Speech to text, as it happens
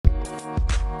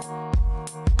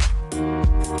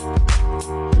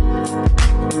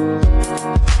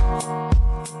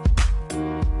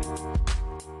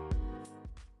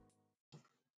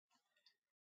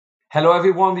Hello,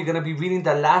 everyone. We're going to be reading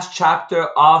the last chapter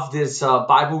of this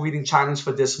Bible reading challenge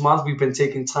for this month. We've been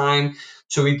taking time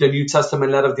to read the New Testament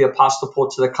letter of the Apostle Paul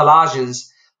to the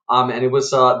Colossians. And it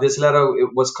was this letter,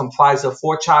 it was comprised of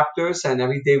 4 chapters. And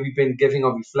every day we've been giving a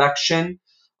reflection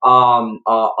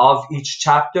of each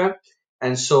chapter.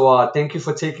 And so thank you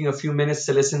for taking a few minutes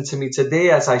to listen to me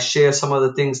today as I share some of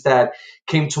the things that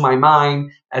came to my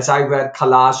mind as I read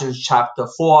Colossians chapter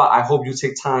 4. I hope you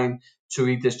take time to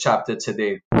read this chapter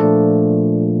today.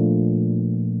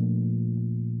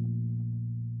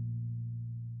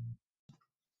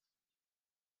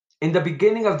 In the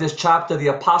beginning of this chapter, the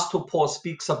Apostle Paul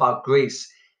speaks about grace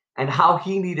and how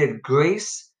he needed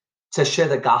grace to share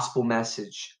the gospel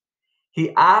message.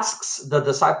 He asks the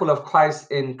disciple of Christ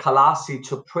in Colossae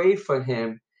to pray for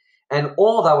him and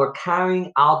all that were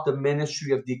carrying out the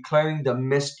ministry of declaring the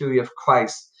mystery of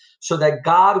Christ, so that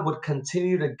God would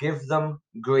continue to give them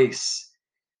grace.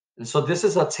 And so this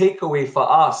is a takeaway for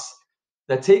us.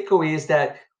 The takeaway is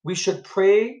that we should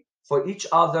pray for each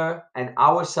other and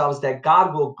ourselves that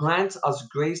God will grant us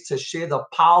grace to share the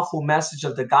powerful message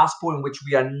of the gospel in which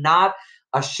we are not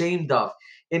ashamed of,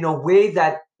 in a way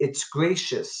that it's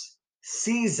gracious,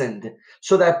 seasoned,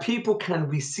 so that people can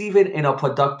receive it in a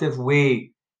productive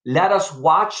way. Let us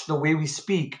watch the way we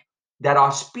speak, that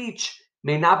our speech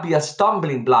may not be a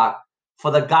stumbling block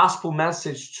for the gospel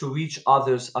message to reach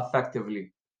others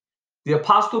effectively. The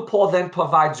Apostle Paul then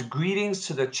provides greetings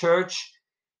to the church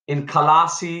in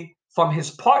Colossae from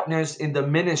his partners in the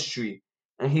ministry.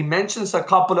 And he mentions a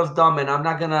couple of them, and I'm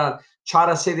not going to try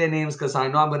to say their names because I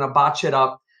know I'm going to botch it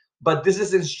up. But this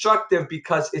is instructive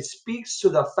because it speaks to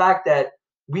the fact that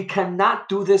we cannot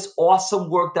do this awesome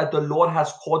work that the Lord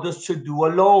has called us to do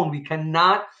alone. We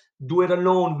cannot do it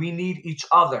alone. We need each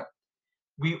other.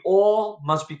 We all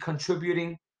must be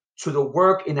contributing to the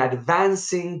work in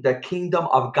advancing the kingdom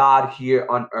of God here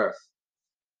on earth.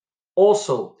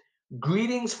 Also,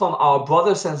 greetings from our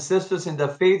brothers and sisters in the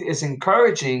faith is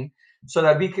encouraging so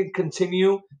that we can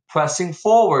continue pressing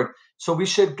forward. So we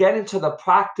should get into the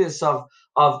practice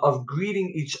of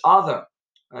greeting each other,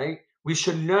 right? We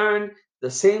should learn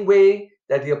the same way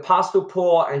that the Apostle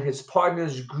Paul and his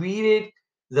partners greeted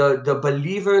the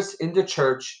believers in the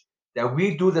church, that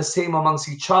we do the same amongst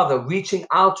each other, reaching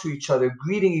out to each other,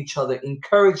 greeting each other,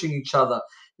 encouraging each other.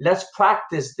 Let's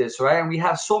practice this, right? And we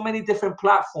have so many different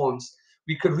platforms.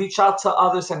 We could reach out to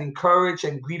others and encourage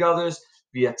and greet others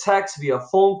via text, via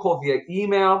phone call, via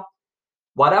email.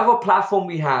 Whatever platform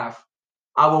we have,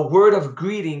 our word of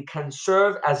greeting can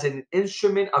serve as an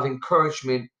instrument of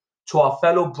encouragement to our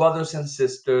fellow brothers and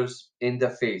sisters in the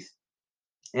faith.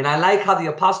 And I like how the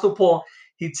Apostle Paul,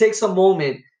 he takes a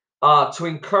moment to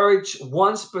encourage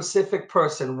one specific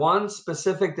person, one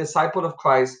specific disciple of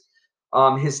Christ.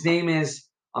 His name is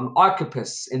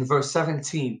Archippus in verse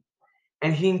 17.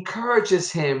 And he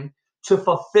encourages him to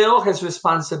fulfill his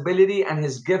responsibility and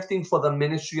his gifting for the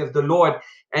ministry of the Lord.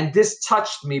 And this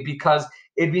touched me because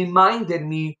it reminded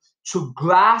me to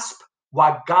grasp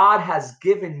what God has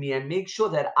given me and make sure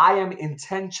that I am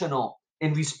intentional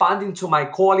in responding to my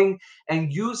calling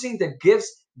and using the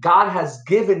gifts God has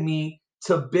given me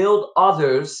to build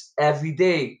others every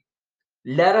day.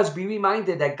 Let us be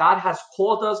reminded that God has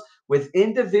called us with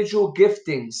individual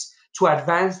giftings to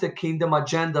advance the kingdom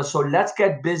agenda. So let's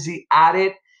get busy at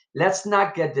it. Let's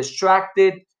not get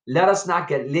distracted. Let us not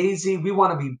get lazy. We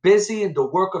want to be busy in the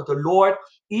work of the Lord,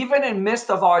 even in midst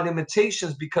of our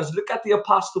limitations, because look at the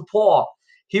Apostle Paul.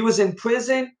 He was in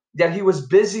prison, yet he was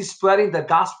busy spreading the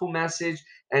gospel message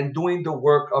and doing the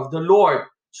work of the Lord.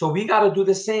 So we got to do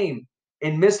the same.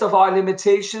 In midst of our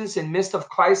limitations, in midst of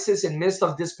crisis, in midst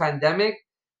of this pandemic,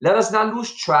 let us not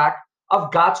lose track of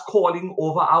God's calling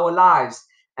over our lives.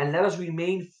 And let us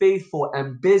remain faithful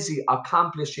and busy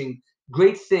accomplishing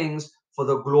great things for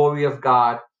the glory of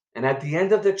God. And at the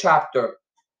end of the chapter,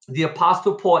 the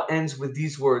Apostle Paul ends with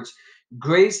these words: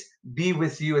 grace be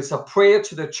with you. It's a prayer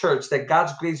to the church that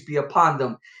God's grace be upon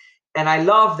them. And I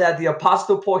love that the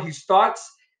Apostle Paul, he starts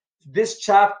this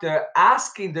chapter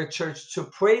asking the church to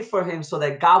pray for him so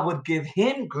that God would give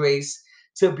him grace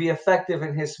to be effective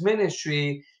in his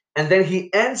ministry. And then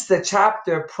he ends the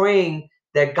chapter praying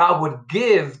that God would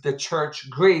give the church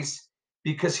grace,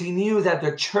 because he knew that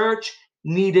the church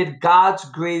needed God's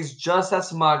grace just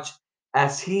as much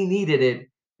as he needed it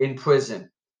in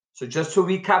prison. So just to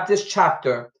recap this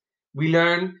chapter, we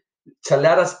learn to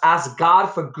let us ask God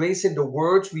for grace in the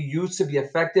words we use to be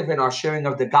effective in our sharing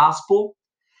of the gospel.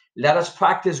 Let us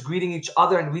practice greeting each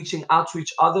other and reaching out to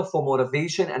each other for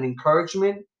motivation and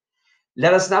encouragement.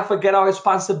 Let us not forget our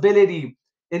responsibility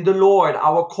in the Lord,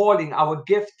 our calling, our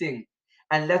gifting,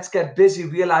 and let's get busy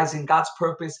realizing God's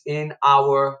purpose in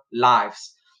our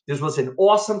lives. This was an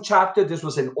awesome chapter. This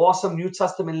was an awesome New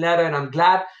Testament letter, and I'm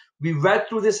glad we read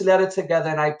through this letter together,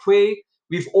 and I pray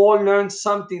we've all learned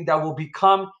something that will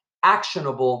become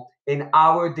actionable in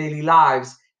our daily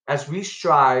lives as we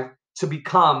strive to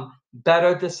become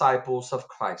better disciples of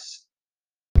Christ.